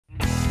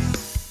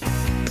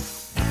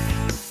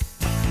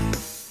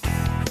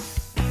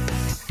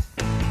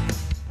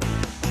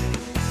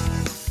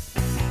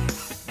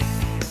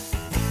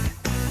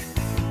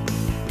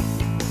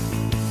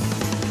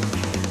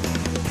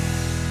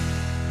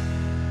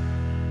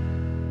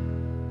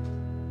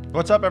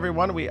What's up,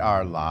 everyone? We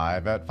are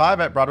live at 5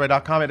 at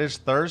Broadway.com. It is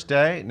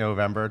Thursday,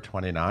 November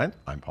 29th.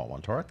 I'm Paul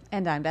Wontorth.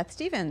 And I'm Beth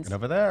Stevens. And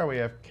over there, we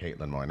have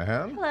Caitlin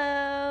Moynihan.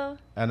 Hello.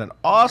 And an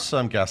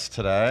awesome guest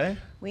today.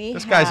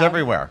 This have- guy's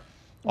everywhere.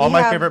 All we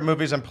my have- favorite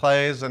movies and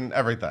plays and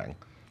everything.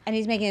 And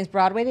he's making his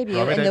Broadway debut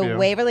Broadway in debut. the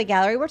Waverly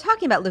Gallery. We're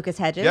talking about Lucas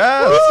Hedges.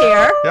 Yes. Who's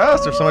here.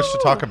 Yes, there's so much to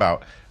talk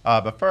about.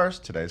 But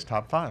first, today's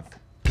top 5.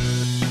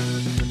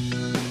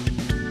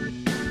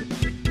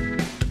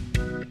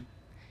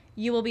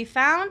 You will be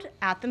found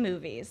at the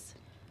movies.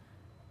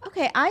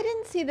 Okay, I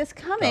didn't see this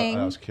coming.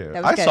 That was cute.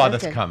 That was I good, saw that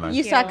was this good. coming.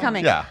 You saw it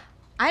coming. Yeah.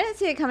 I didn't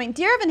see it coming.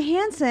 Dear Evan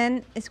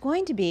Hansen is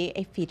going to be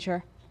a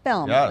feature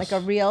film, Yes.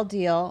 like a real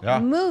deal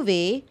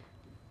movie.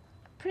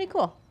 Pretty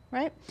cool,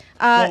 right?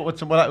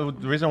 The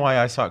reason why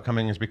I saw it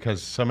coming is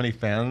because so many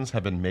fans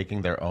have been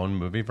making their own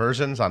movie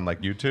versions on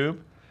like YouTube.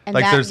 And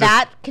like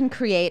that can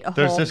create a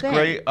There's whole this thing.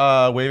 great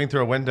Waving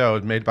Through a Window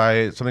made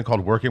by something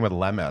called Working with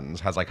Lemons,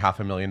 has like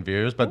 500,000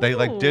 views, but they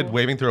like did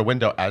Waving Through a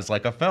Window as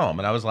like a film.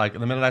 And I was like, the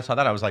minute I saw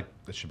that, I was like,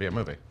 this should be a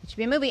movie. It should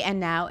be a movie, and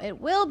now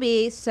it will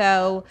be.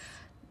 So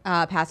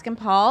Pasek and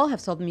Paul have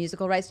sold the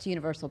musical rights to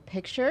Universal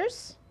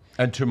Pictures.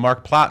 And to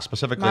Mark Platt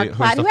specifically, Mark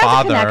Platt, who's the who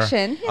has a father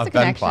connection. He has of a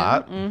Ben connection.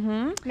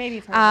 Platt.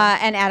 Maybe for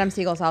And Adam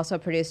Siegel's also a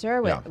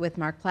producer Yeah. with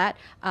Mark Platt.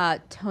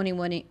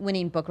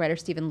 Tony-winning book writer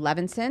Stephen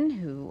Levinson,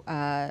 who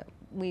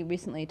we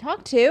recently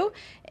talked to,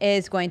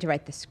 is going to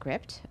write the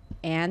script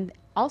and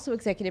also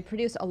executive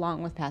produce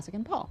along with Pasek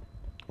and Paul.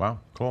 Wow,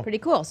 cool. Pretty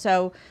cool.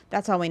 So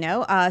that's all we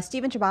know.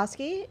 Stephen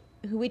Chbosky,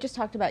 who we just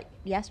talked about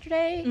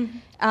yesterday,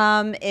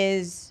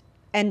 is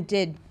and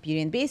did Beauty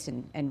and the Beast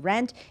and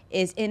Rent,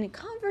 is in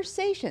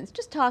conversations,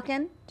 just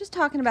talking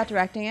about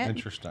directing it.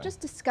 Interesting. Just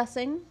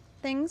discussing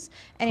things.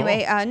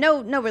 Anyway,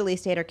 no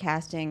release date or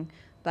casting,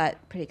 but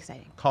pretty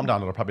exciting. Calm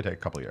down, it'll probably take a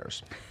couple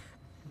years.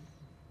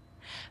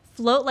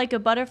 Float like a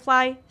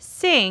butterfly,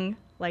 sing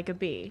like a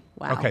bee.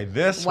 Wow. Okay,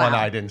 this Wow. one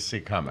I didn't see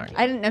coming.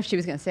 I didn't know if she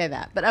was going to say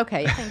that, but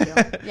okay.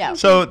 Thank you. Yeah.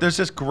 So there's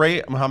this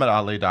great Muhammad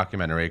Ali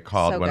documentary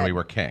called So When good. We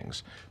Were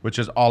Kings, which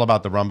is all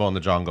about the Rumble in the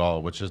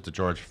Jungle, which is the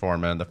George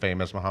Foreman, the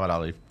famous Muhammad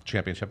Ali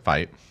championship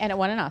fight. And it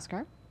won an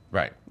Oscar.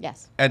 Right.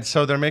 Yes. And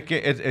so they're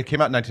making it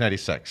came out in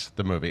 1996,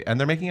 the movie, and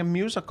they're making a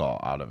musical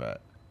out of it,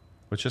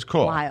 which is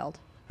cool. Wild.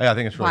 Yeah, I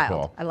think it's really Wild.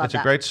 cool. I love it's that.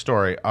 a great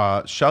story.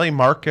 Shelley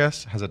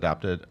Marcus has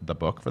adapted the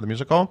book for the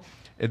musical.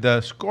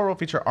 The score will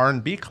feature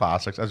R&B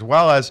classics as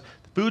well as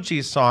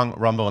Fuji's song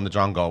 "Rumble in the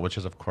Jungle," which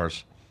is, of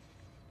course,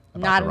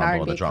 about Not the an Rumble in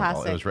R&B the Jungle.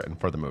 classic. It was written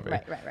for the movie.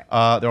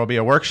 Right. There will be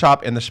a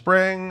workshop in the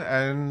spring,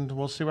 and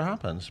we'll see what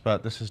happens.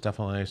 But this is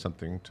definitely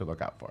something to look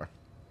out for.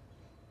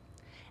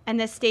 And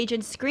the stage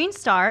and screen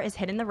star is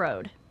hitting the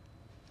road.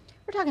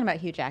 We're talking about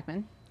Hugh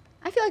Jackman.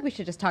 I feel like we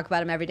should just talk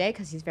about him every day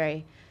because he's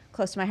very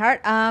close to my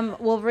heart.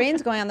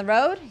 Wolverine's going on the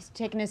road. He's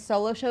taking his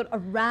solo show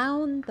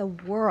around the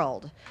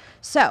world.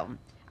 So,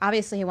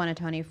 obviously, he won a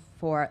Tony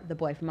for The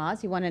Boy from Oz.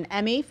 He won an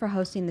Emmy for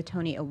hosting the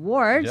Tony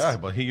Awards. Yeah,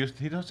 well, he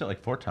hosted it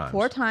like 4 times.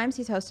 4 times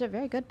he's hosted it.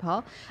 Very good,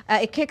 Paul.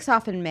 It kicks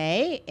off in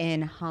May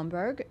in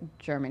Hamburg,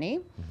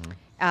 Germany.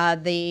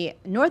 The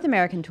North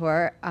American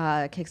tour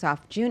kicks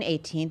off June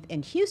 18th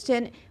in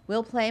Houston.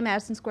 We'll play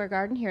Madison Square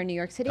Garden here in New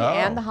York City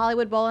and the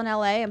Hollywood Bowl in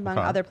LA, among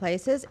other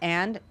places.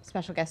 And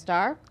special guest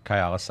star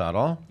Kayala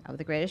Settle. of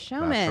The Greatest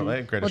Showman.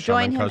 Naturally, Greatest will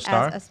join Showman him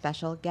co-star. as a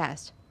special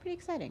guest. Pretty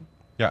exciting.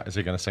 Yeah, is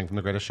he going to sing from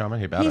The Greatest Showman?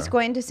 He better. He's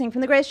going to sing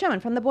from The Greatest Showman,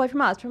 from The Boy from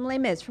Oz, from Les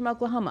Mis, from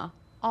Oklahoma,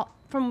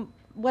 from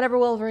whatever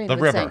Wolverine The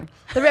would River. sing.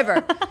 The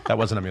River. That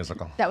wasn't a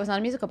musical. That was not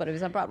a musical, but it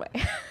was on Broadway.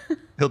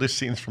 He'll do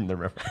scenes from The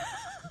River.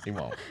 He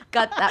won't.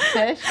 Got that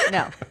fish?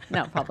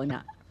 No, probably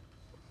not.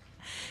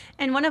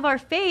 And one of our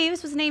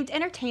faves was named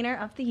Entertainer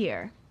of the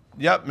Year.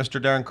 Yep,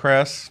 Mr. Darren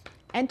Criss.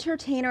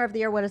 Entertainer of the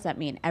Year, what does that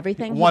mean?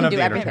 Everything? One He of can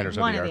the do everything. entertainers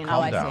of One the of year. the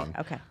Calm I see. down.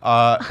 Okay.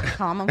 Uh,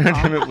 Calm.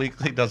 Entertainment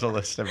Weekly does a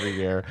list every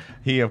year.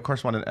 He, of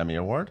course, won an Emmy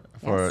Award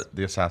for Yes.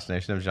 the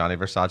assassination of Gianni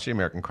Versace,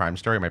 American Crime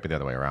Story. It might be the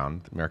other way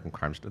around. American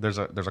Crime Story. There's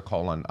a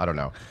colon. I don't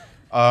know.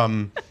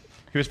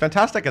 He was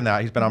fantastic in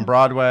that. He's been on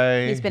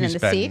Broadway. He's been in the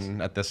seat.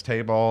 At this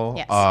table.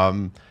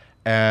 Yes.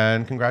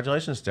 And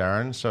congratulations,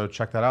 Darren. So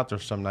check that out.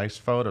 There's some nice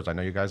photos. I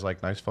know you guys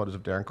like nice photos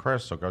of Darren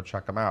Criss, so go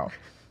check them out.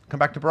 Come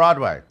back to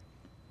Broadway.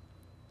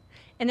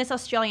 And this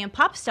Australian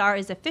pop star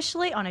is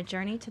officially on a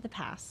journey to the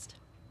past.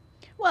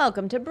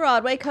 Welcome to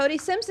Broadway, Cody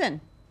Simpson.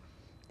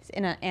 He's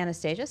in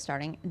Anastasia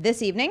starting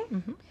this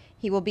evening.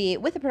 He will be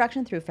with the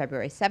production through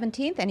February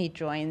 17th, and he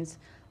joins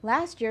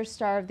last year's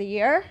Star of the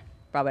Year,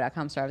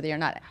 Broadway.com Star of the Year,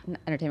 not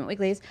Entertainment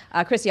Weekly's,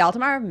 Chrissy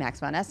Altomar, Max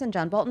von Essen,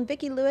 John Bolton,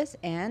 Vicki Lewis,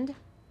 and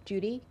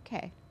Judy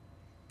Kay.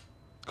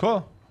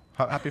 Cool.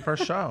 Happy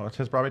first show. It's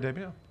his Broadway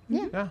debut.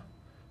 Yeah.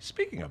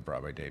 Speaking of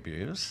Broadway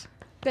debuts,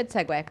 Good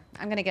segue.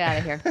 I'm going to get out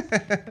of here.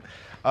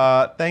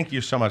 Thank you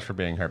so much for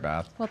being here,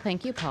 Beth. Well,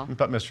 thank you, Paul.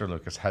 But Mr.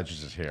 Lucas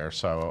Hedges is here,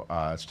 so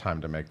it's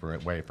time to make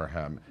way for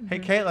him. Hey,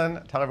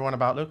 Caitlin, tell everyone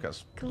about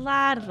Lucas.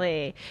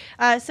 Gladly.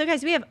 So,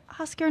 guys, we have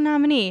Oscar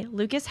nominee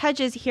Lucas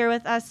Hedges here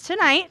with us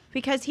tonight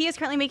because he is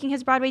currently making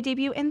his Broadway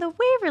debut in the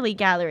Waverly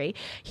Gallery.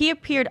 He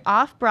appeared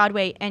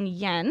off-Broadway in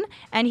Yen,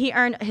 and he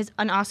earned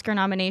an Oscar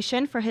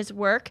nomination for his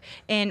work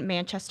in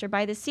Manchester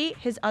by the Sea.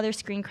 His other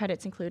screen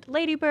credits include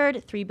Lady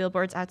Bird, 3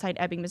 Billboards Outside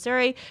Ebbing,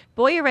 Missouri,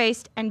 Boy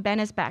Erased, and Ben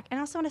is Back. And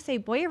I also want to say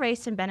Boy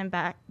Erased and Ben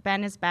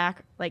is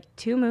Back, like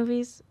 2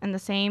 movies in the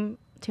same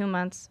 2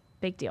 months.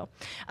 Big deal.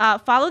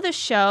 Follow the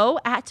show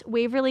at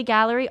Waverly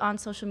Gallery on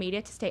social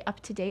media to stay up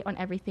to date on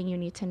everything you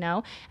need to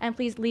know. And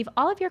please leave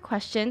all of your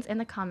questions in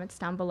the comments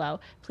down below.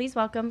 Please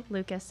welcome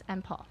Lucas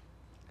and Paul.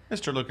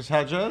 Mr. Lucas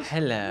Hedges.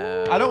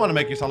 Hello. I don't want to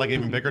make you sound like an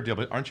even bigger deal,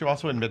 but aren't you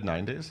also in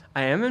mid-90s?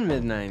 I am in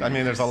mid-90s. I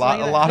mean, there's a lot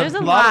of There's a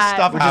stuff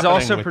lot. Which is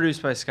also with,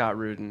 produced by Scott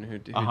Rudin, who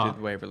did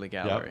Waverly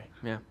Gallery.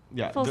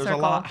 Yeah, Full there's circle.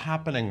 a lot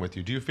happening with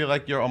you. Do you feel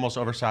like you're almost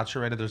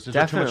oversaturated? There's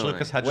too much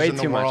Lucas Hedges Way in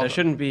the too world. much. I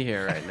shouldn't be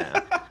here right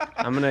now.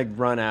 I'm going to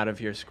run out of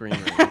here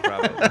screaming,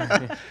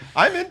 probably.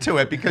 I'm into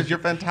it because you're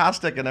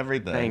fantastic and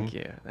everything. Thank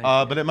you.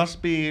 But it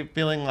must be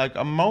feeling like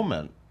a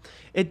moment.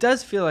 It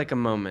does feel like a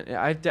moment.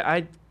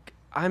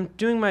 I'm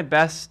doing my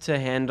best to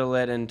handle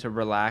it and to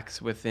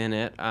relax within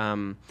it.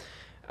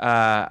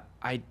 I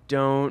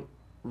don't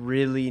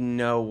really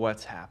know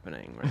what's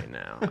happening right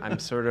now. I'm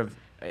sort of,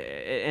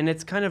 and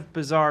it's kind of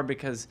bizarre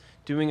because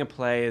doing a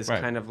play is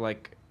kind of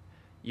like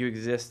you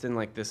exist in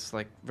like this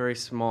like very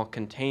small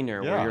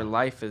container where your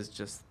life is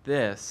just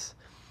this.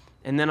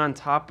 And then on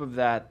top of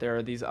that, there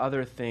are these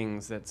other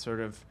things that sort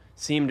of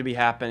seem to be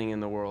happening in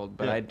the world,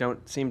 but I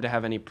don't seem to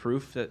have any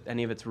proof that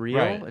any of it's real.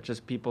 Right. It's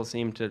just people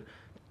seem to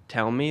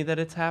tell me that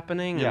it's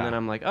happening, and then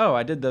I'm like, oh,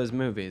 I did those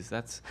movies.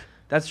 That's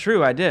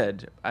true, I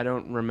did. I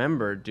don't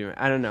remember doing.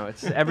 I don't know.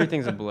 It's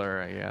everything's a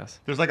blur, I guess.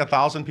 There's like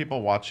 1,000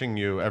 people watching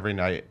you every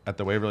night at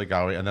the Waverly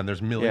Gallery, and then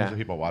there's millions of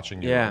people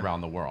watching you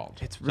around the world.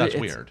 That's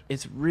weird.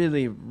 It's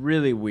really,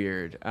 really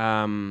weird.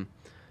 I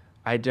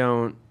don't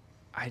know.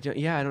 I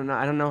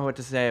don't know what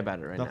to say about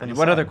it right Nothing now. to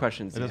What say. other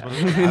questions? It do is you what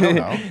have? it is. I don't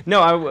know.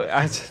 No,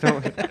 I just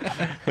don't.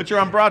 But you're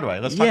on Broadway.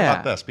 Let's talk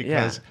about this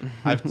because yeah.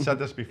 I've said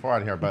this before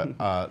on here, but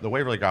the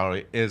Waverly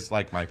Gallery is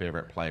like my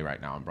favorite play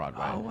right now on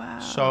Broadway. Oh, wow.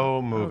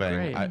 So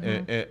moving. great.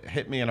 It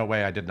hit me in a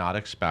way I did not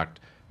expect.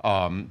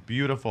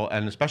 Beautiful,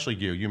 and especially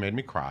you. You made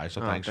me cry,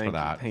 so thanks for thank you.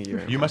 that. Thank you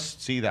very You much.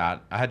 must see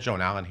that. I had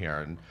Joan Allen here,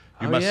 and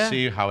you Oh, must yeah?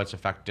 see how it's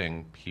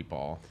affecting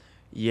people.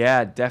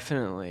 Yeah,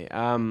 definitely.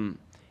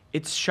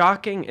 It's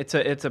shocking. It's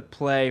a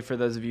play. For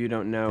those of you who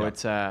don't know,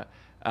 it's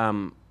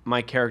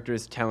my character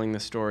is telling the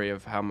story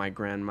of how my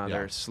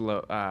grandmother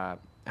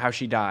how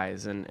she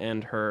dies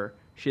and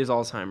she has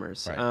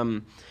Alzheimer's.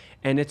 Right.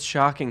 And it's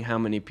shocking how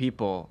many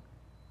people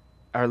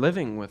are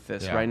living with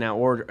this right now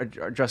or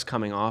are just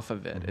coming off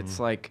of it. It's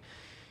like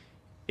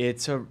there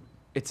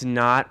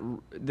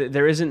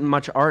isn't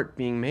much art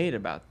being made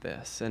about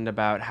this and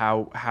about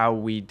how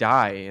we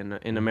die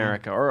in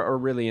America or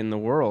really in the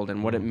world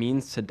and what it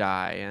means to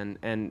die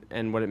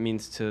and what it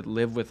means to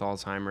live with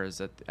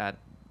Alzheimer's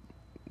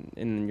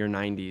in your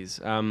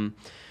 90s.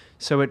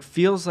 So it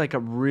feels like a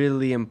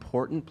really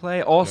important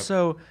play.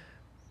 Also,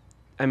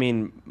 I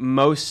mean,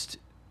 most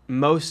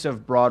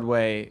of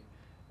Broadway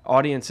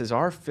audiences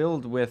are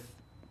filled with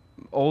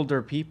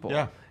older people.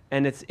 Yeah.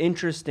 And it's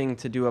interesting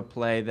to do a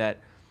play that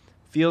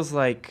feels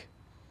like,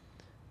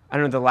 I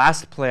don't know, the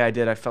last play I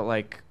did, I felt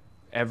like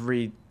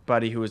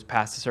everybody who was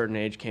past a certain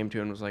age came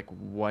to and was like,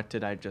 what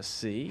did I just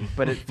see?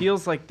 But it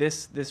feels like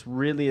this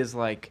really is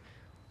like,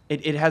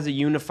 it has a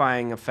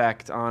unifying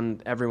effect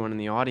on everyone in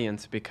the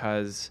audience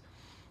because,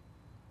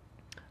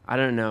 I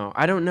don't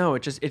know.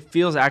 It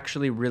feels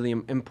actually really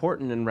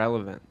important and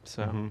relevant.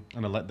 So.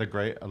 And the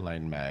great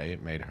Elaine May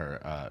made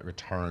her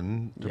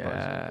return to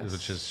Broadway,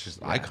 which is she's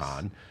an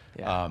icon.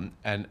 Yeah.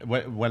 And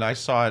when I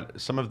saw it,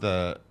 some of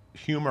the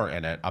humor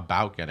in it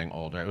about getting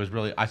older, it was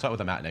really, I saw it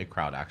with a matinee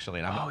crowd actually.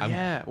 And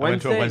I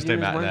went to a Wednesday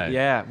matinee.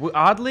 Yeah.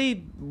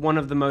 Oddly, one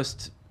of the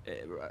most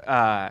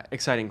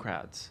exciting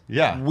crowds.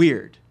 Yeah.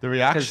 Weird. The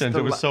reactions,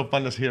 it was so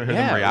fun to hear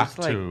them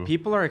react to.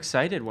 People are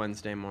excited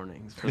Wednesday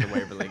mornings for the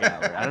Waverly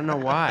Gallery. I don't know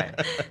why.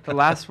 The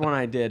last one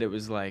I did, it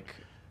was like,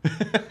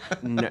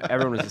 no,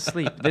 everyone was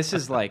asleep. This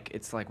is like,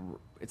 it's like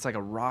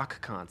a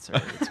rock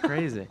concert. It's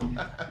crazy.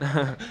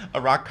 A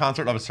rock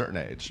concert of a certain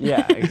age.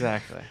 Yeah,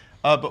 exactly.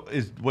 But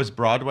was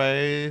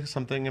Broadway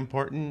something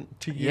important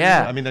to you?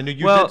 Yeah. I mean, I knew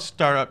you did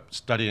start up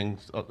studying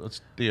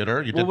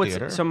theater. You did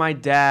theater. So my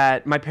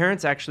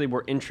parents actually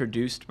were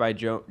introduced by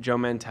Joe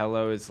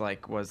Mantello was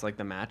like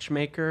the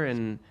matchmaker,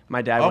 and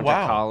my dad went to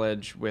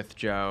college with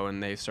Joe,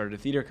 and they started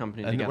a theater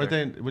company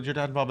together. Was your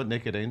dad involved with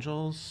Naked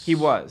Angels? He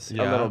was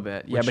a little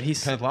bit. Yeah, but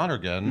he's Kenneth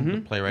Lonergan,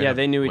 the playwright. Yeah,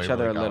 they knew each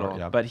other a Waverly little,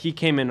 Gallery, but he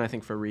came in I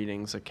think for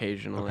readings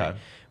occasionally. Okay.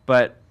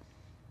 But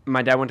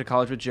my dad went to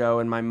college with Joe,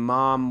 and my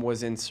mom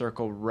was in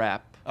Circle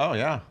Rep. Oh,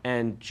 yeah.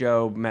 And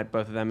Joe met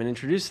both of them and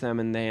introduced them,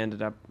 and they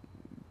ended up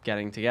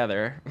getting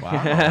together.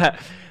 Wow.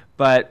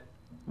 But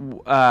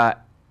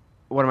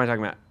what am I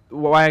talking about?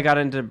 Why I got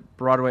into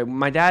Broadway?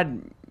 My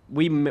dad,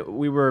 we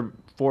were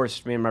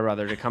forced, me and my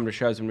brother, to come to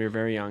shows when we were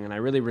very young, and I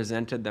really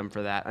resented them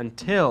for that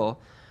until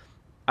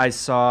I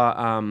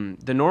saw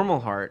The Normal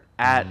Heart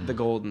at the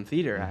Golden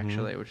Theater,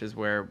 actually, which is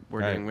where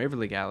we're doing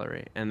Waverly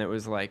Gallery, and it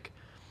was like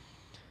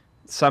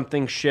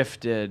something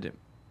shifted.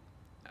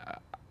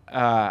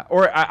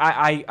 Or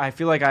I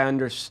feel like I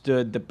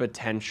understood the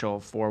potential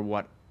for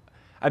what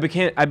I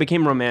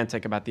became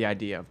romantic about the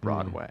idea of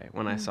Broadway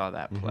when I saw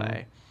that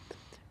play.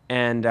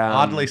 And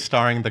oddly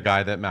starring the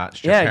guy that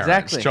matched your parents.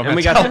 Exactly. Joe And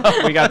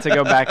Mantello. we got to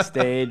go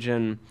backstage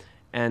and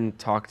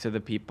talk to the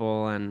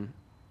people and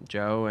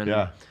Joe and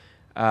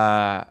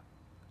and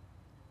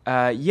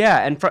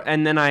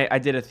then I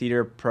did a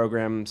theater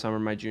program summer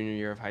my junior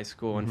year of high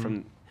school, and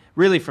from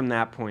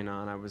that point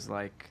on I was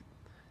like,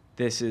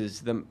 this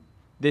is the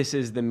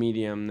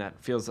medium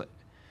that feels like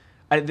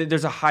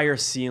there's a higher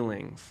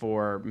ceiling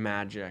for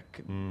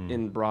magic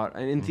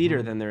in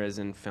theater than there is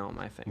in film,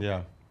 I think.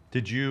 Yeah.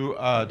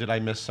 Did I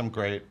miss some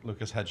great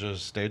Lucas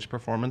Hedges stage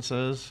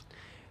performances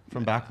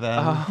from back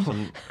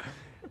then?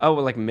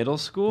 Well, like middle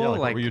school? Yeah, like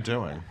what were you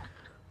doing?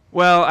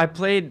 Well,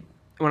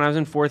 when I was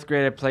in 4th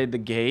grade, I played the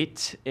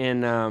Gate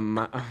in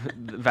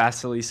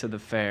Vasilisa the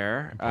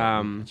Fair.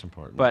 That's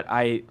important. But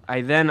I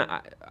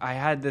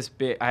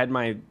had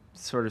my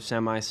sort of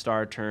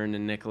semi-star turn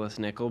in Nicholas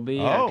Nickleby.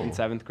 In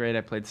 7th grade,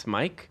 I played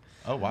Smike.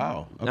 Oh,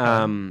 wow.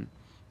 Okay.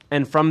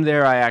 And from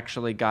there, I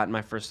actually got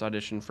my first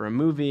audition for a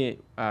movie,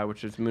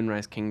 which was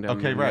Moonrise Kingdom.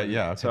 Okay, right,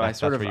 yeah. Okay, so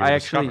that's where you were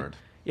discovered.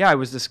 Yeah, I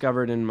was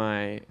discovered in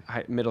my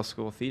middle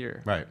school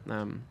theater. Right.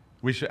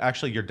 We should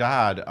actually, your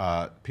dad,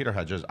 Peter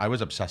Hedges, I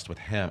was obsessed with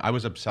him. I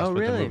was obsessed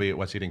with the movie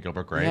What's Eating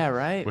Gilbert Grape. Yeah,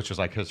 right. Which was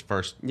like his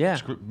first movie.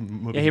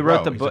 Yeah, he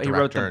wrote the book. He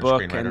wrote the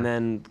book and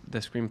then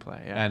the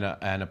screenplay. Yeah.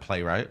 And a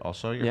playwright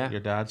also.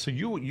 Your dad. So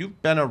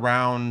you've been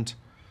around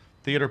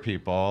theater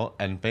people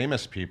and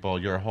famous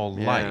people your whole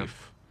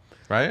life.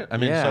 Right? I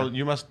mean, so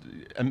you must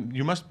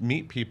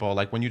meet people.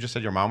 Like when you just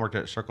said your mom worked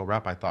at Circle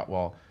Rep, I thought,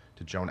 well,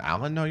 did Joan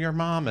Allen know your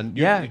mom? And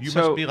you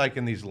must be like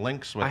in these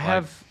links with. I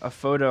have a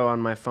photo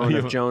on my phone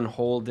of Joan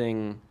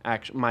holding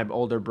my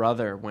older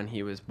brother when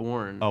he was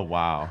born. Oh,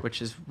 wow.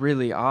 Which is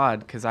really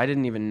odd because I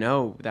didn't even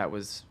know that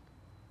was.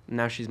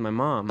 Now she's my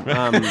mom.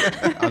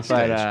 On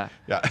stage.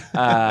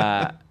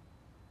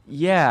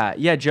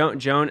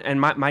 Joan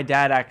and my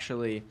dad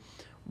actually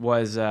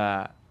was.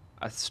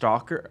 A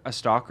stalker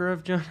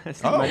of Joan.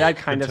 My dad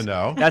kind of. To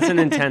know. That's an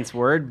intense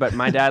word, but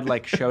my dad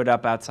showed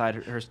up outside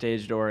her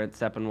stage door at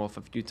Steppenwolf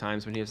a few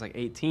times when he was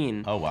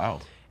 18. Oh,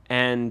 wow.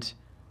 And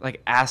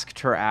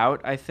asked her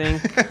out, I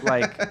think.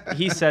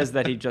 He says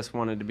that he just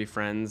wanted to be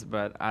friends,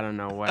 but I don't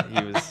know what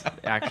he was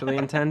actually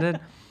intended.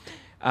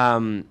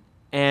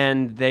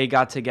 And they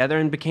got together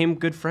and became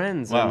good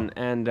friends.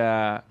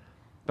 Wow.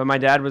 But my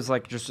dad was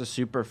just a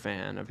super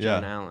fan of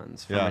Joan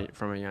Allen's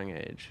from a young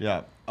age.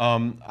 Yeah.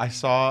 I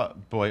saw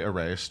Boy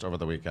Erased over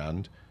the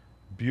weekend.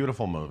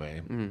 Beautiful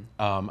movie.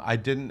 I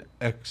didn't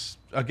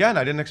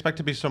expect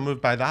to be so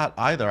moved by that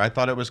either. I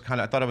thought I was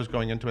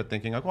going into it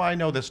thinking well, I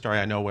know this story.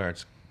 I know where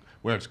it's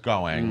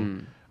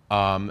going.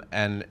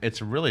 And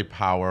it's a really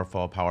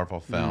powerful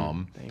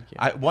film. Thank you.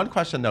 One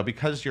question though,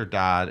 because your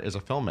dad is a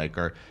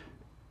filmmaker,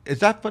 is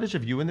that footage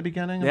of you in the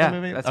beginning of the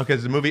movie? Okay,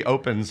 the movie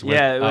opens with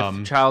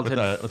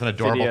childhood with an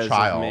adorable videos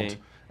child. Of me.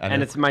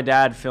 And it's my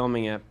dad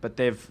filming it, but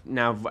they've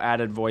now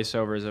added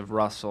voiceovers of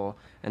Russell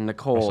and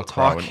Nicole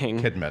talking.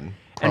 Kidman.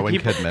 And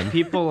Kidman.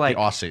 People the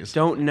Aussies.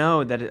 don't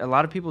know that a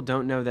lot of people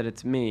don't know that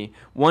it's me.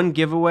 One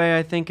giveaway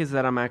I think is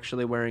that I'm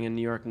actually wearing a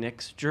New York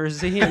Knicks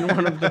jersey in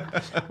one of the,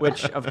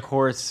 which of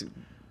course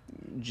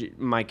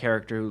my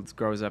character who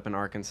grows up in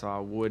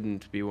Arkansas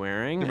wouldn't be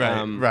wearing.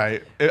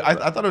 Right.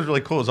 I thought it was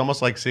really cool. It was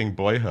almost like seeing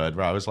Boyhood,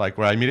 where I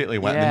immediately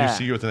went, and then you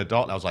see you as an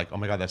adult, and I was like, oh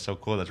my God, that's so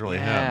cool. That's really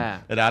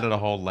him. It added a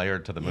whole layer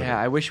to the movie. Yeah,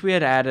 I wish we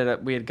had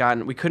added, we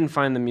couldn't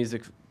find the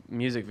music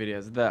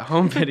videos, the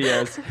home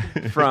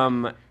videos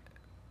from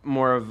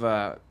more of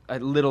a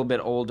little bit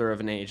older of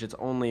an age. It's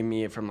only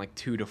me from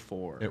 2 to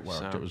 4. It worked.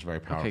 So. It was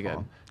very powerful. Okay,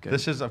 good.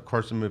 This is, of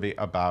course, a movie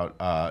about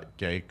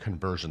gay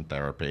conversion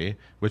therapy,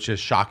 which is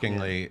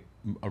shockingly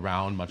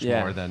around much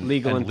more than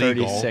legal in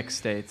 36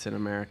 states in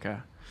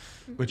America.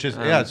 Which is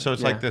so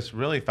it's this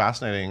really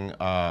fascinating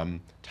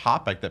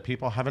topic that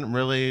people haven't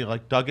really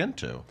dug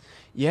into.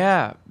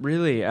 Yeah,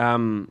 really.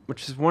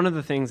 Which is one of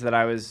the things that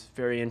I was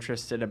very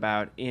interested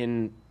about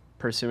in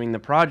pursuing the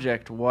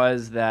project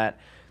was that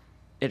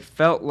it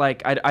felt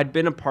like I'd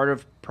been a part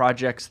of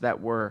projects that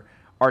were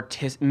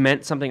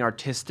meant something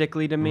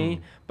artistically to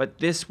me, but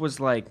this was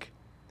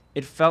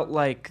it felt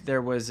like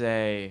there was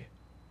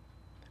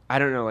I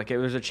don't know, it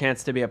was a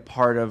chance to be a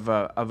part of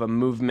a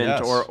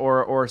movement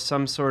or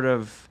some sort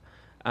of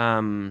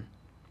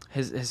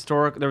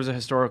historic. There was a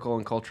historical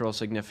and cultural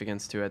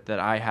significance to it that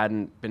I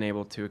hadn't been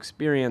able to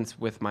experience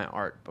with my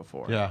art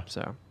before. Yeah.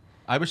 So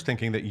I was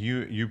thinking that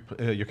your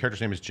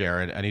character's name is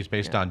Jared, and he's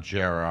based on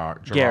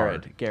Gerard.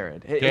 Garrett.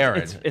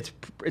 Garrett.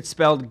 It's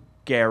spelled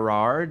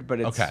Gerard,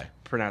 but it's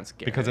pronounced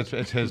Gary. Because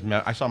it's his.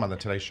 I saw him on the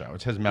Today Show.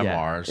 It's his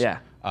memoirs.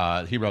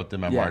 Yeah. He wrote the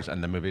memoirs,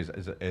 and the movie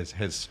is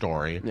his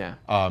story. Yeah.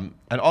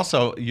 And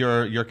also,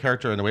 your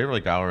character in the Waverly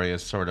Gallery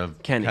is sort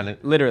of Kenny.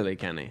 Literally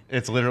Kenny.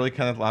 It's literally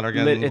Kenneth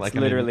Lonergan. It's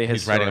literally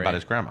his he's writing story. about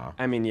his grandma.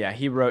 I mean, yeah,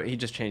 he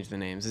just changed the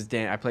names. It's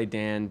Dan. I played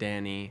Dan,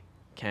 Danny,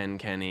 Ken,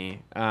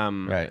 Kenny.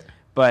 Right.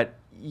 But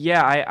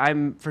yeah,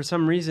 I'm for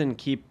some reason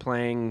keep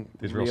playing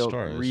These real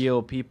stories.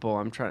 real people.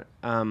 I'm trying.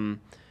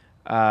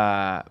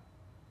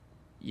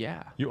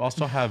 Yeah. You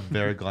also have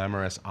very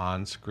glamorous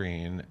on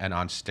screen and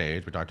on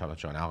stage. We talked about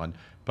Joan Allen,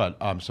 but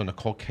so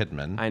Nicole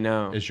Kidman. I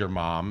know. Is your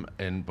mom,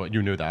 but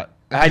you knew that.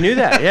 I knew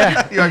that.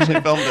 Yeah. You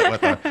actually filmed it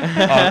with her.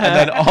 And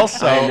then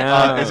also, I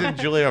know. isn't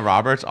Julia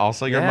Roberts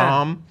also your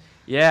mom?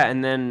 Yeah,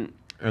 and then.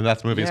 And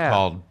that movie's Yeah.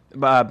 called.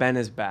 Ben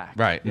is Back.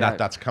 Right. Yeah.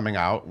 That's coming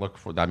out. Look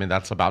for. I mean,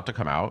 that's about to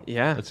come out.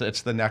 Yeah.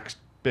 It's the next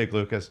big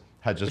Lucas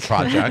Hedges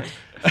project.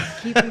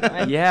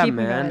 Yeah,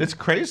 man. It's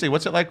crazy.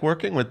 What's it like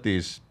working with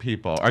these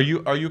people? Are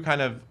you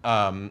kind of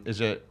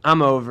is it?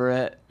 I'm over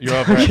it. You're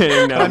over it.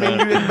 Kidding, no, I mean,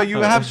 no. but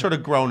you have sort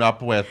of grown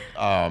up with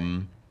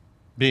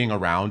being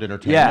around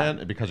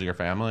entertainment because of your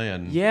family,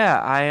 and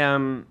Yeah, I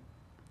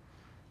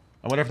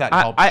wonder if that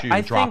helps you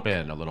I drop think-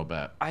 in a little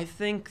bit. I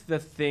think the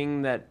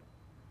thing that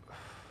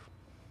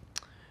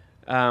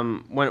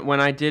when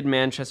I did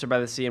Manchester by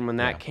the Sea and when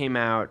that Yeah. came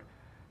out,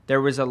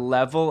 there was a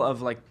level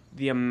of like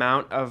the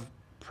amount of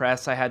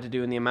press I had to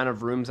do and the amount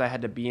of rooms I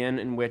had to be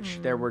in which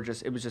it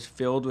was just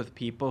filled with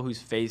people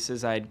whose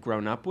faces I'd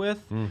grown up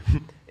with.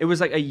 It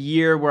was like a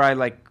year where I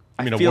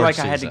feel award like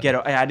I had to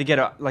season.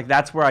 get like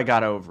that's where I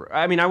got over it.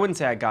 I mean, I wouldn't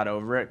say I got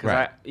over it because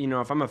Right.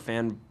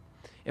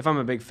 if I'm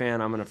a big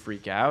fan, I'm gonna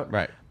freak out.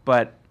 Right.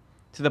 But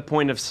to the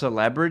point of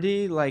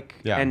celebrity,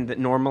 Yeah. and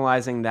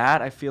normalizing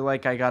that, I feel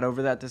like I got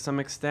over that to some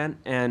extent.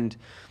 And,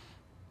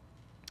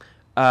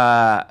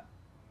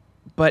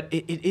 but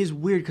it is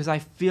weird because I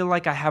feel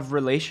like I have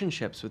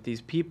relationships with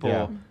these people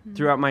Yeah.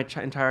 throughout my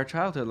entire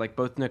childhood. Like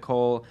both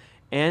Nicole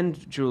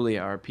and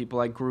Julia are people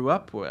I grew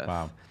up with.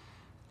 Wow.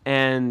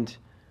 And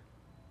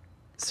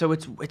so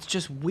it's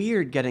just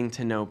weird getting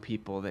to know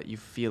people that you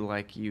feel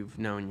like you've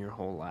known your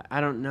whole life.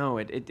 I don't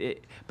know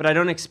but I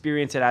don't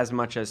experience it as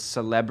much as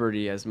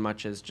celebrity as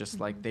much as just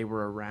like they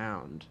were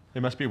around.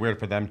 It must be weird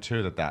for them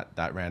too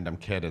that random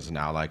kid is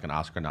now like an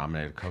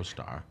Oscar-nominated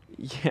co-star.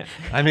 Yeah.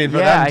 I mean, for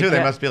Yeah, them too, I they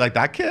get- must be like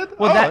that kid.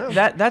 Well, Oh,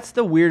 yeah. that's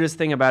the weirdest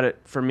thing about it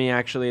for me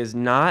actually is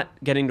not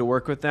getting to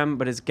work with them,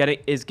 but is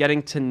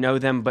getting to know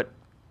them, but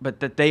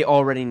that they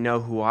already know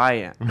who I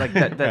am. Like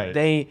that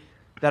Right.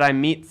 that I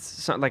meet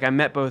like I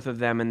met both of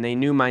them and they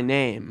knew my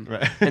name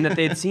Right. and that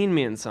they'd seen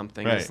me in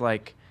something. Right. It's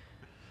like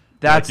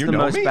that's "You the know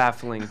most me?"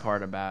 baffling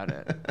part about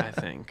it. I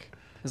think.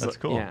 That's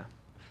cool. Yeah.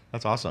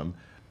 That's awesome.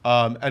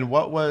 And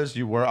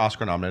you were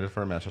Oscar nominated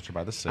for Manchester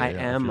by the Sea. I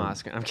am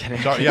Oscar. I'm kidding.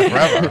 Sorry,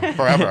 yeah,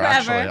 forever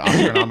actually,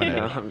 Oscar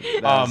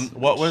nominated. That's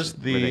What was was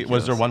there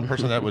ridiculous. one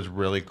person that was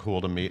really cool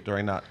to meet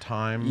during that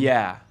time?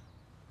 Yeah.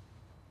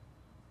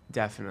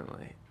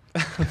 Definitely.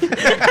 Does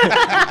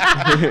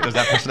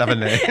that person have a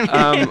name?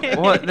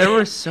 Well, there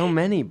were so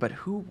many, but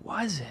who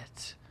was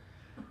it?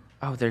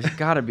 Oh, there's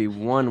got to be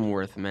one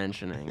worth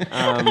mentioning. Were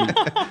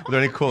there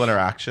any cool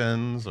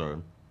interactions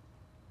or?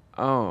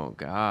 Oh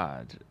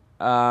God.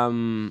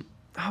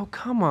 Oh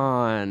come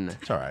on.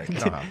 It's all right. You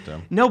don't have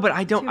to. No, but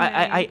I don't. Too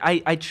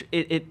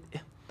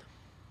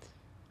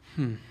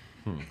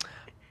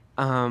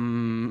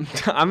I'm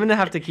gonna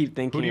have to keep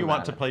thinking. Who do you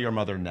want to about play your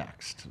mother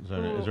next? Is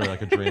there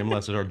like a dream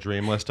list? Is there a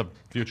dream list of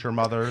future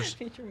mothers?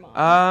 Future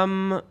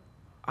mom. it.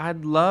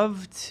 I'd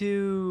love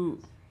to.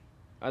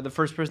 The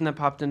first person that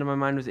popped into my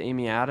mind was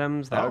Amy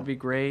Adams. That Oh. would be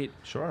great.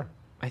 Sure.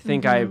 I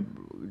think I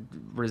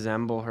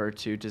resemble her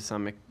too to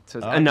some I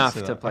can enough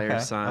see to that. play her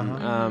Okay.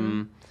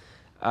 son.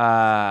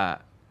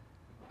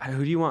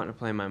 Who do you want to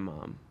play my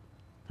mom?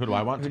 Who do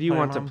I want? Who to do you play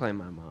want your to mom? play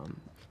my mom?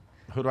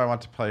 Who do I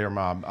want to play your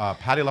mom?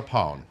 Patti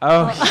LuPone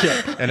Oh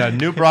shit. in a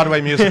new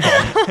Broadway musical.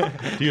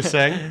 Do you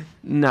sing?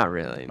 Not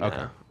really. No.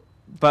 Okay.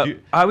 But Do you-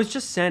 I was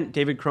just sent.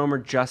 David Cromer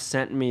just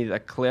sent me the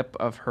clip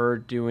of her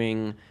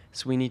doing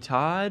Sweeney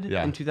Todd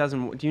Yeah. in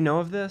 2000. Do you know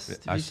of this? Have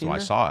I you seen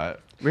this? saw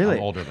it. Really?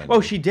 I'm older than Oh,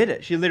 you. she did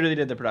it. She literally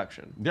did the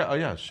production. Yeah. Oh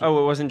yeah. She,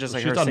 Oh, it wasn't just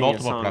like she's her done singing a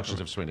multiple song. productions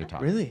of Sweeney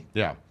Todd. Really?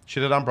 Yeah. She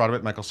did on Broadway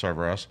with Michael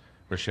Cerveris,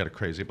 where she had a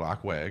crazy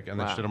black wig, and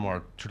then Wow. she did a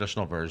more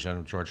traditional version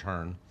of George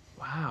Hearn.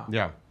 Wow.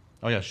 Yeah.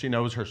 Oh yeah. She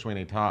knows her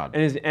Sweeney Todd.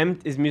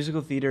 And is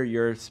musical theater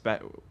your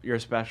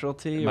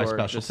specialty? My or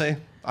specialty.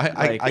 just-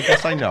 I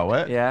guess I know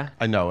it. Yeah?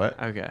 I know it.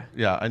 Okay.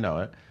 Yeah, I know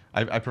it.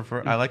 I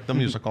like the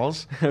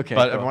musicals. Okay,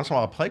 But cool. every once in a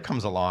while, a play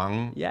comes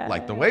along, Yeah.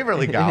 like the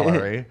Waverly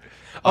Gallery.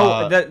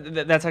 Oh,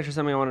 that's actually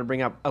something I wanted to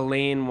bring up.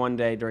 Elaine one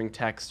day during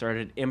tech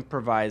started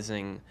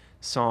improvising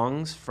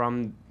songs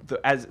from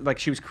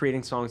she was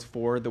creating songs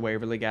for the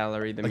Waverly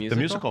Gallery, the like musical. the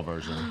musical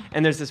version.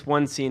 And there's this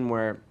one scene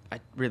where I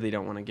really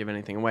don't want to give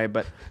anything away,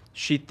 but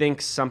she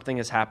thinks something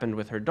has happened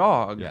with her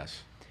dog.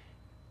 Yes.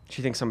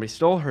 She thinks somebody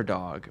stole her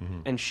dog, Mm-hmm.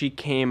 and she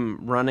came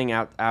running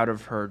out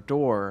of her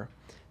door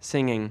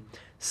singing,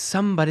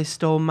 "Somebody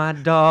stole my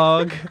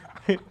dog."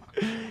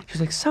 She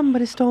was like,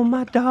 somebody stole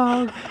my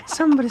dog.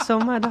 Somebody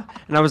stole my dog.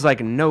 And I was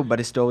like,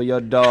 nobody stole your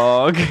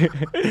dog.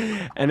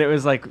 And it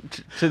was like,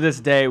 to this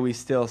day, we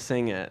still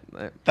sing it.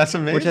 That's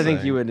amazing. Which I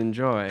think you would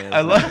enjoy.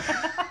 I love.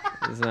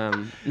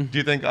 Do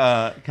you think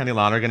Kenny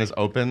Lonergan is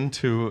open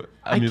to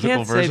a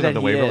musical version of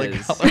the Waverly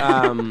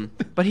Gallery?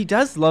 But he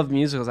does love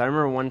musicals. I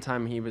remember one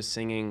time he was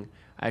singing.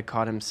 I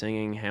caught him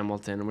singing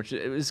Hamilton, which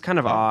it was kind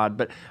of odd,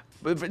 but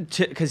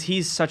because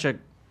he's such a,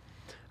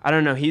 I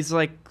don't know, he's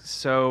like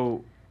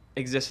so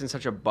exists in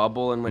such a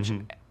bubble in which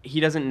he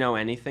doesn't know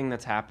anything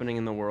that's happening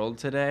in the world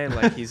today.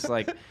 Like he's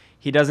like.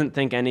 He doesn't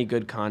think any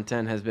good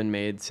content has been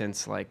made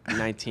since like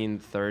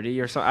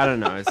 1930 or so. I don't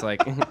know. It's like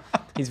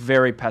he's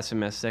very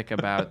pessimistic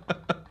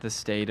about the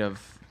state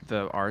of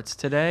the arts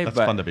today. That's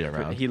but fun to be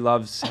around. He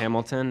loves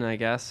Hamilton, I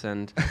guess,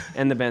 and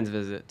the band's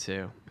visit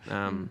too.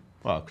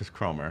 Well, because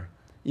Cromer.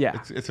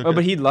 Yeah. It's a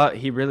but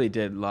he really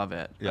did love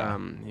it. Yeah.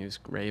 He was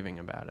raving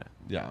about it.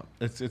 Yeah.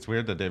 It's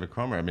weird that David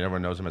Cromer. I mean,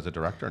 everyone knows him as a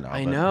director now.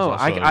 I but know.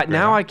 he's also a I great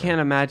now I actor. can't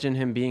imagine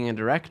him being a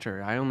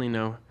director. I only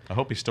know. I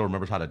hope he still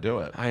remembers how to do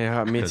it.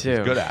 Me 'cause too. He's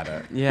good at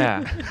it.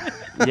 Yeah.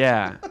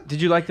 Yeah. Did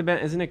you like the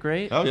band? Isn't it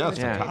great? Oh yeah, it's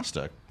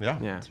fantastic. Yeah.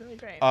 Yeah. It's really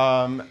great.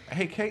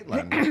 Hey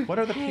Caitlin, what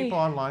are the people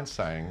online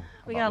saying?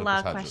 We about got a lot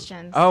of Lucas Hedges?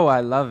 questions. Oh,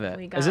 I love it.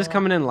 We Is got this a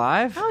coming in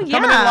live? Oh, yeah.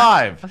 Coming in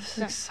live. This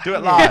is exciting. Do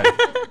it live.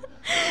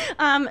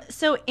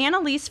 So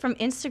Annalise from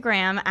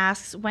Instagram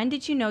asks, when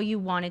did you know you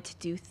wanted to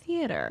do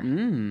theater?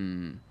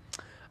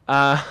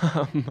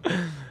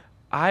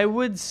 I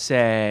would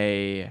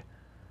say,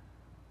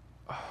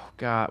 oh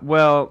God,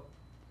 well,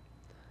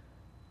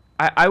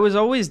 I was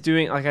always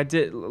doing, like I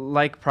did,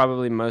 like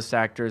probably most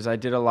actors, I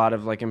did a lot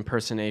of like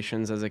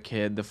impersonations as a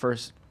kid. The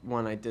first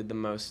one I did the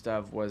most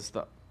of was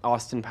the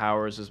Austin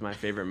Powers was my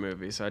favorite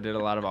movie, so I did a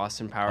lot of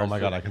Austin Powers. Oh my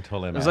God, I can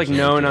totally It imagine. was like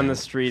known on the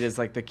street as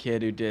like the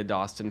kid who did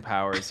Austin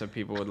Powers, so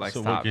people would like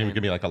So stop can you me.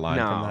 give me like a line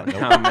No, from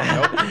that? no,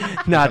 man.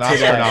 Nope. Not An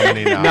Oscar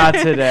nominee today. now. Not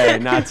today.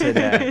 Not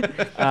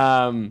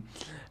today.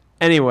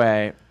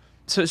 Anyway,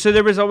 so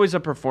there was always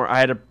I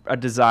had a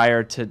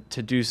desire to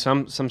do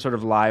some sort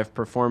of live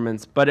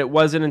performance, but it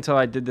wasn't until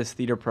I did this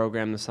theater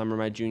program the summer of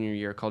my junior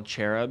year called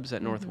Cherubs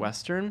at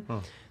Northwestern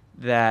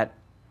that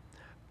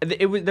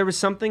there was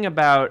something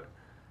about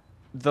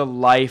the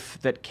life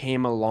that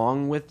came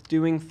along with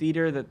doing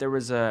theater, that there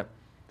was a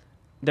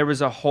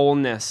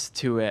wholeness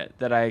to it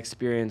that I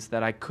experienced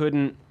that I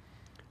couldn't,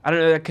 I don't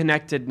know, a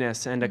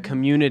connectedness and a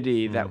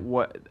community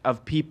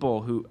of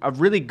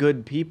really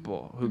good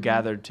people who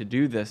gathered to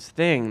do this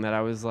thing, that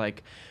I was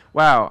like,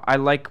 wow, I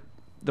like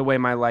the way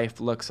my life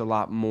looks a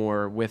lot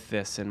more with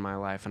this in my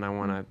life, and I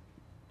want to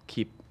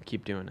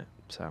keep doing it.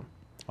 So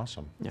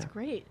Awesome. That's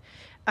great.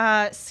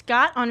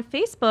 Scott on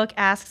Facebook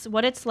asks,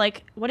 what is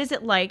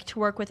it like to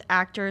work with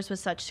actors with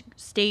such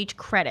stage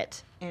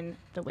credit in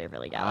the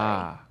Waverly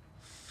Gallery?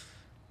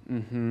 Yeah,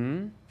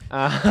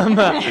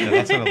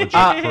 that's a legit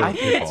crew of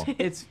people.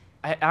 It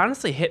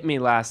honestly hit me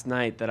last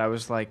night that I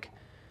was like,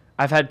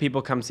 I've had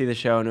people come see the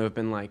show and who have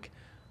been like,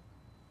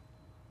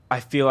 I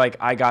feel like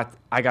I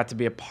got to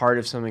be a part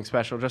of something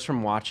special just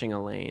from watching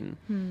Elaine.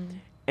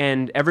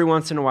 And every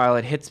once in a while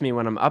it hits me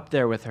when I'm up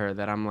there with her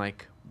that I'm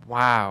like,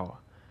 wow,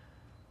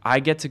 I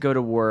get to go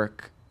to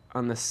work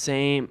on the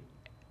same,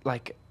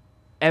 like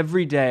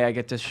every day I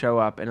get to show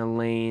up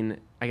and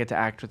I get to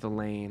act with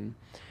Elaine,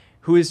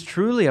 who is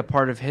truly a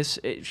part of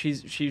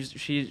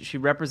she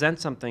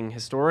represents something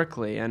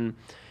historically, and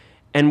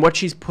what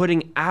she's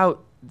putting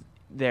out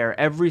there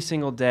every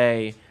single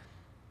day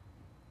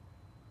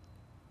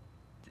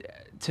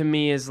to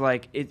me is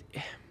like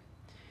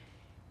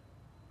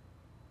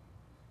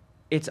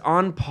it's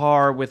on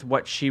par with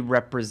what she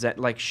represents.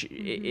 Like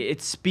it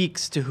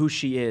speaks to who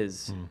she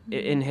is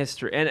in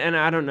history, and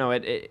I don't know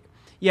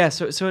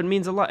so it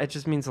means a lot. It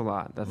just means a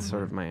lot. That's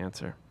sort of my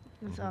answer.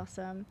 That's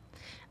awesome.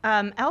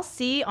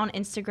 LC on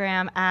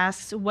Instagram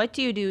asks, what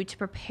do you do to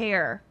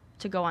prepare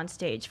to go on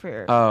stage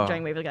during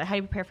Waverly Gallery? How do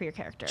you prepare for your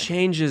character?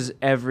 Changes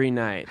every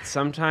night.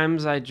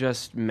 Sometimes I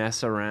just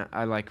mess around.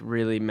 I like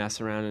really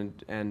mess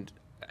around, and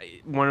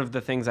one of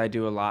the things I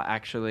do a lot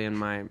actually in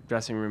my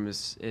dressing room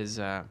is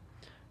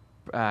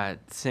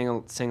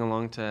sing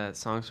along to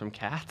songs from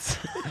Cats.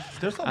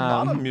 There's a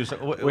lot of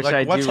music. Which like,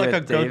 I what's do like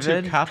with a go-to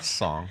David. Cats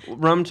song?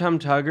 Rum Tum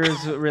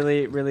Tuggers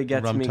really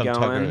gets Rum me Tum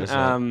going.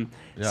 Tugger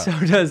is So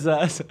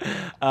does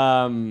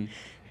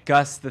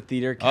Gus the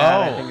Theater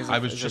Cat. I think is I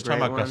was is just a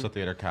talking great about Gus one. the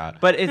Theater Cat.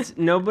 But it's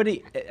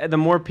nobody. The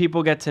more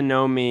people get to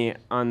know me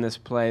on this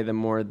play, the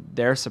more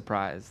they're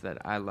surprised that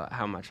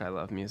how much I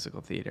love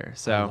musical theater.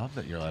 So I love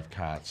that you love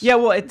Cats. yeah,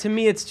 well, to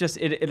me, it's just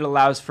it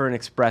allows for an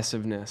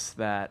expressiveness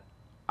that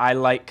I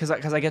like, because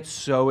I get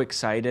so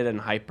excited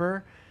and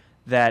hyper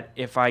that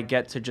if I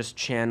get to just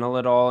channel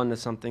it all into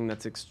something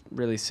that's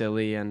really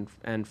silly and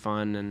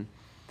fun, and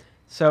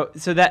so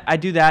that I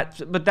do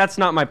that, but that's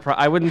not my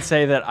I wouldn't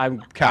say that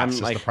I'm Cats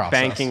is like the process.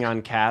 banking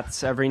on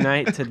Cats every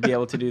night to be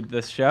able to do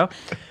this show.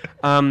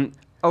 A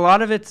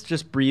lot of it's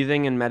just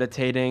breathing and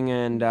meditating,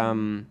 and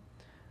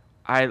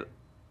I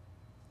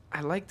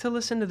like to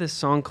listen to this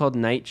song called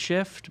Night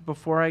Shift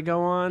before I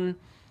go on,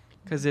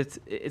 because it's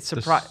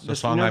surprising. The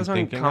song I'm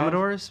thinking of?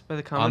 Commodores by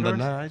the Commodores. On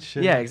the night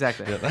shift. Yeah,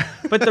 exactly.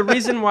 But the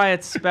reason why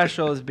it's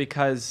special is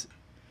because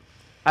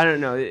I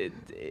don't know.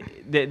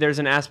 There's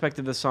an aspect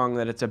of the song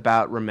that it's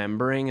about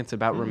remembering. It's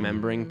about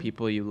remembering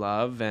people you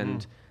love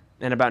and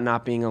about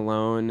not being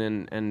alone.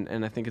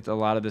 And I think it's a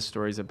lot of the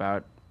stories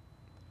about,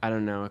 I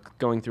don't know,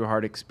 going through a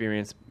hard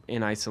experience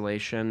in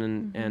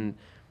isolation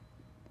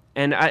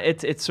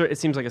it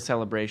seems like a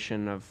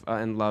celebration of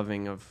and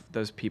loving of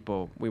those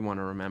people we want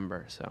to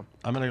remember. So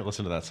I'm gonna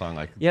listen to that song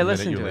the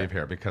listen minute you to leave it.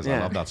 here because I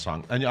love that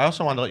song. And I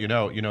also want to let you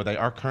know they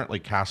are currently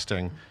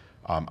casting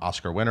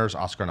Oscar winners,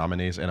 Oscar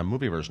nominees in a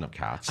movie version of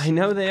Cats. I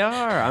know they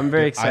are. I'm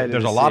very excited.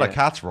 There's to a lot see of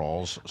Cats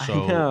roles, so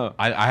I know.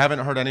 I haven't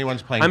heard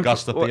anyone's playing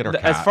Gus the theater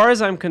cat. As far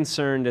as I'm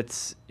concerned,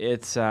 it's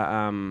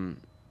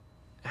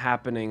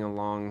happening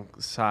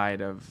alongside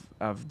of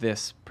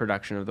this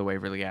production of the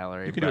Waverly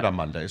Gallery. You can do it on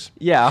Mondays.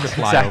 Yeah, just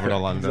fly over to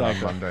London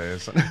on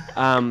Mondays.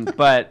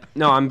 But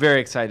no, I'm very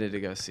excited to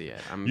go see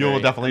it. You're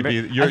in line to see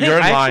it.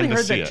 I actually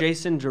heard that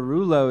Jason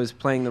Derulo is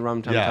playing the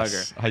Rum Tum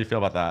Tugger. How you feel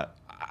about that?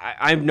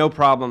 I have no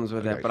problems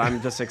with it, but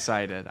I'm just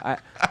excited. I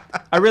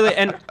really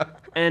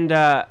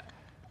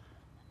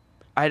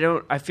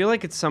I feel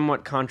like it's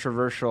somewhat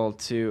controversial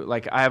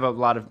to I have a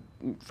lot of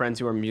friends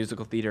who are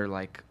musical theater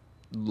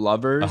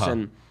lovers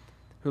and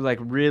who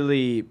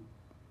really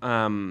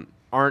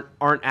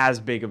aren't as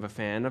big of a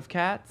fan of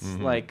Cats.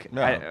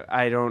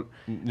 I don't.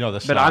 No,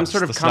 but I'm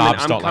sort of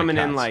coming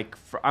in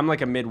Cats. I'm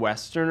like a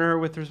Midwesterner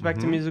with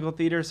respect to musical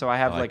theater, so I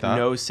have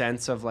no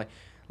sense of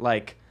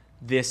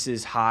this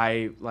is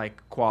high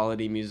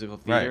quality musical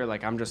theater.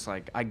 Right. I'm just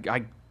I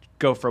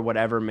go for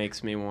whatever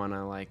makes me want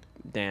to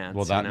dance.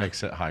 Well, that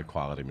makes it high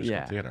quality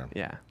musical theater.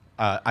 Yeah.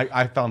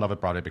 I fell in love with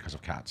Broadway because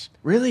of Cats.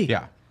 Really?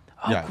 Yeah.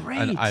 Oh, yeah. great.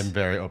 And I'm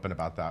very open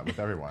about that with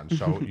everyone.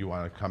 So you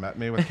want to come at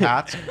me with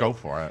Cats? Go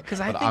for it. Because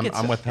I think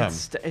I'm with him.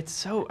 It's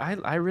so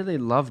I really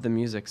love the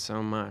music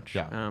so much.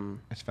 Yeah.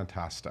 It's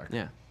fantastic.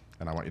 Yeah.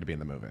 And I want you to be in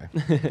the movie.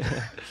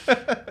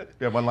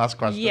 We have one last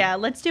question. Yeah,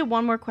 let's do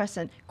one more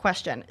question.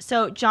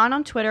 So John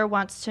on Twitter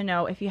wants to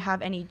know if you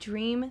have any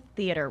dream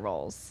theater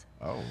roles.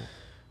 Oh.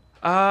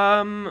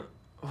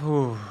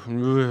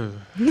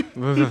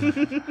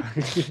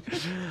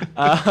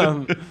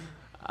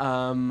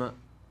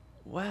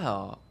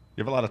 Well.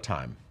 You have a lot of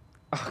time.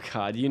 Oh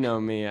God, you know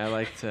me. I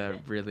like to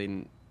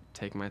really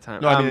take my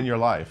time. No, I mean in your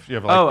life. You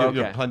have okay.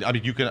 you have plenty, I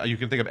mean you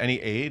can think of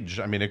any age.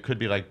 I mean it could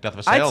be Death of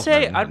a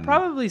Salesman. I'd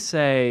probably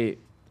say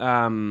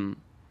Malvolio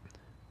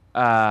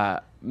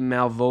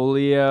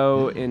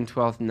in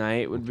Twelfth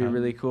Night would be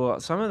really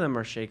cool. Some of them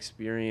are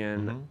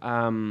Shakespearean.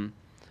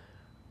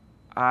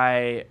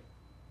 I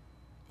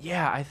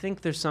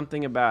think there's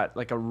something about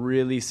a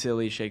really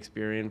silly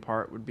Shakespearean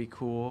part would be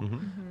cool.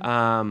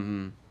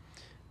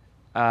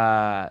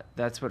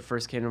 That's what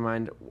first came to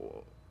mind.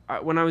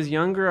 When I was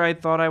younger, I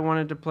thought I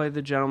wanted to play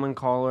the gentleman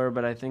caller,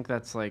 but I think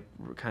that's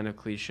kind of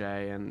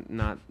cliche and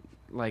not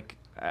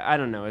I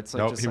don't know. It's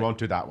nope, he won't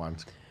do that one.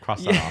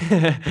 Cross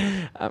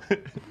that off.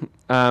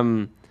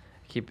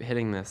 Keep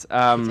hitting this.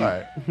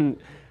 Sorry.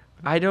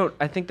 I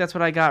think that's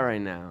what I got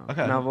right now.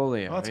 Okay.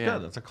 Malvolio. Oh, that's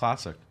good. That's a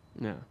classic.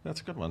 Yeah.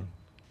 That's a good one.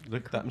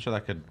 I'm sure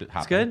that could happen.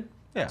 It's good?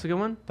 Yeah. It's a good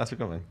one? That's a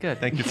good one. Good.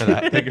 Thank you for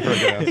that. Thank you for a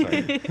good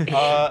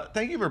answer.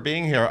 Thank you for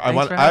being here. I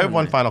have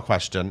one final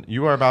question.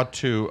 You are about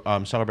to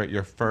celebrate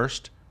your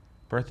first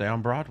birthday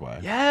on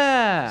Broadway.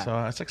 Yeah. So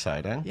that's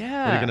exciting.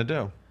 Yeah. What are you going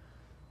to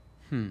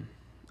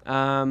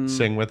do?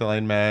 Sing with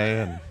Elaine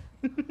May and...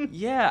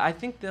 Yeah, I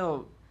think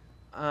they'll...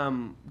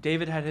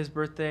 David had his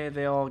birthday.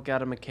 They all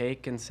got him a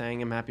cake and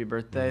sang him happy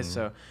birthday.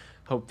 So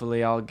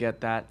hopefully I'll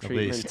get that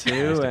treatment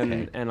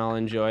too, and I'll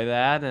enjoy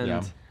that.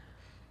 And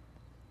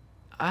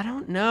I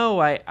don't know.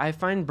 I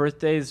find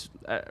birthdays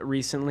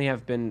recently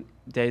have been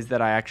days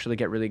that I actually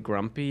get really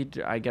grumpy.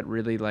 I get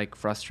really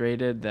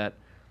frustrated that.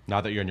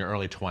 Now that you're in your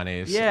early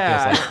 20s,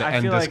 yeah, it feels the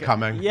end is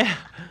coming. Yeah.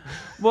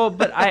 Well,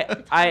 but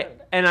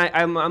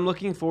I'm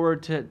looking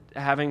forward to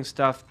having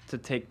stuff to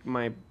take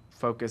my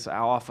focus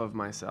off of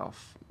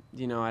myself.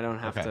 I don't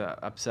have to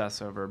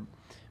obsess over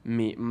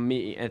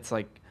me. It's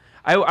I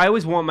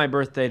always want my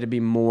birthday to be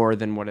more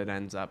than what it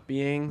ends up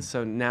being.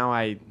 So now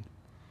I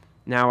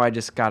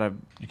just gotta.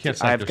 You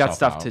can't. I've got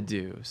stuff to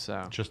do.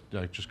 So just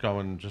go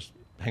and just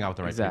hang out with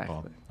the right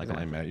people.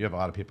 Elaine, you have a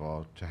lot of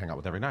people to hang out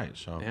with every night.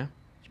 So yeah,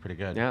 it's pretty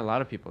good. Yeah, a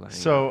lot of people.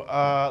 So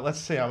let's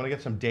see. I'm gonna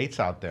get some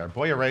dates out there.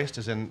 Boy Erased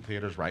is in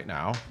theaters right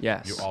now.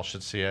 Yes, you all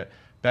should see it.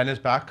 Ben is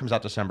Back comes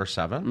out December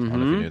 7th. I don't know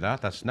if you knew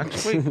that. That's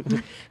next week.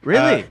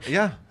 Really?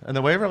 Yeah. And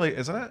the Waverly,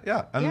 isn't it?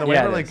 Yeah. And the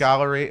Waverly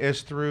Gallery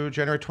is through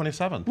January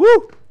 27th.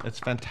 Woo! It's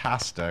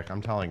fantastic.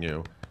 I'm telling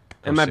you.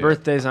 And my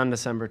birthday's on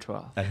December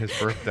 12th. And his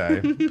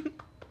birthday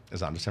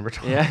is on December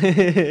 12th. Yeah.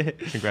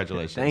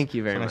 Congratulations. Thank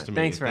you very much. Nice to meet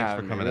Thanks you. for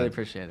having me. I really in.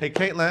 appreciate it. Hey,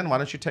 Caitlin, why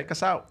don't you take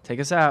us out? Take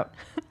us out.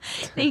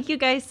 Thank you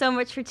guys so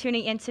much for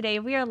tuning in today.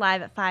 We are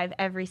live at 5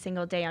 every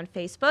single day on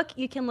Facebook.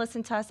 You can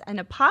listen to us in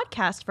a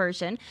podcast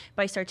version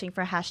by searching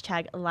for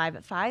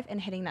 #live@5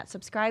 and hitting that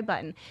subscribe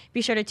button.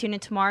 Be sure to tune in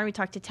tomorrow. We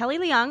talk to Telly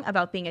Leung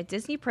about being a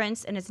Disney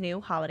prince and his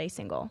new holiday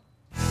single.